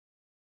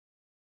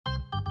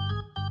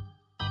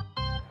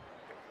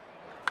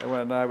And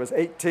when I was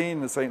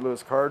 18, the St.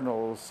 Louis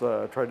Cardinals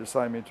tried to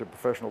sign me to a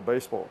professional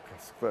baseball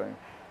thing.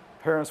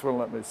 Parents wouldn't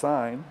let me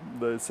sign.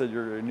 They said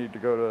you need to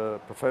go to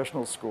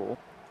professional school.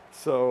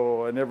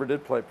 So I never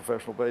did play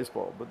professional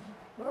baseball, but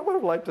I would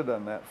have liked to have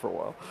done that for a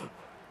while.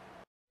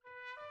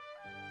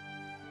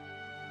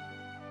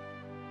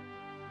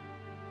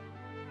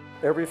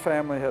 Every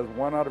family has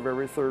 1 out of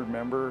every 3rd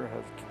member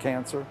has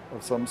cancer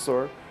of some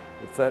sort.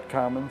 It's that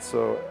common,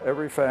 so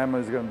every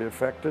family is going to be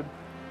affected.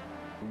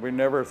 We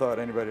never thought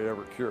anybody would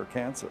ever cure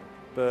cancer.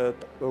 But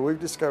what we've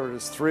discovered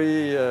is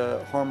 3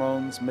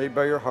 hormones made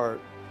by your heart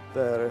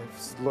that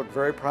look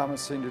very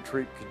promising to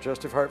treat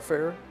congestive heart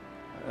failure,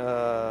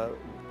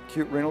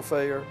 acute renal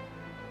failure,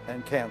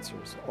 and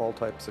cancers, all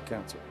types of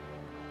cancer.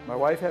 My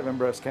wife having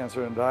breast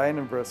cancer and dying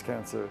of breast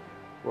cancer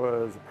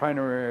was the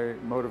primary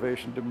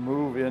motivation to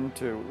move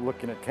into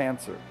looking at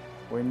cancer.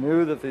 We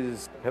knew that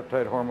these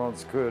peptide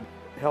hormones could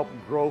help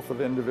growth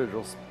of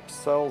individual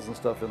cells and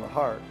stuff in the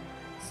heart.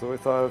 So we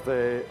thought if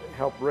they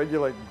help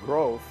regulate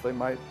growth, they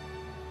might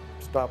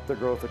stop the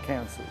growth of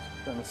cancers.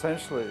 And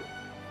essentially,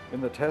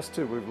 in the test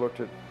tube, we've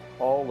looked at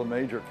all the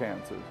major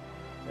cancers,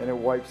 and it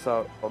wipes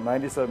out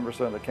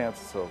 97% of the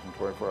cancer cells in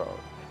 24 hours.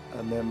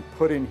 And then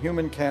putting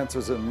human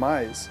cancers in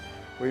mice,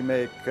 we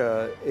make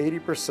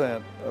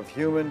 80% of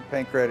human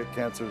pancreatic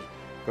cancers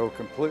go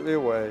completely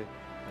away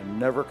and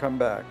never come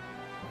back.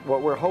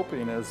 What we're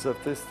hoping is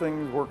if these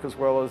things work as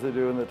well as they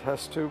do in the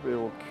test tube, it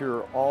will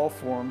cure all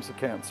forms of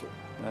cancer.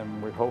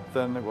 And we hope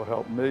then it will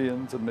help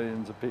millions and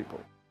millions of people.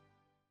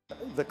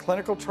 The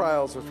clinical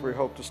trials, which we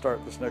hope to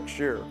start this next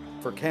year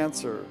for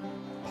cancer,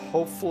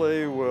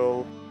 hopefully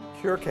will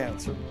cure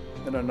cancer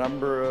in a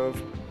number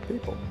of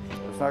people.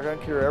 It's not going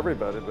to cure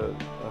everybody, but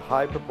a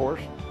high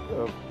proportion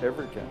of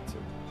every cancer,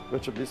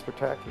 which would be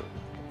spectacular.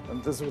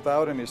 And this is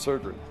without any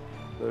surgery.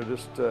 They're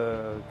just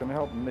going to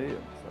help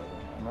millions.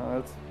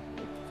 So,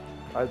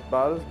 it's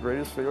about as great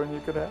a feeling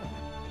you could have.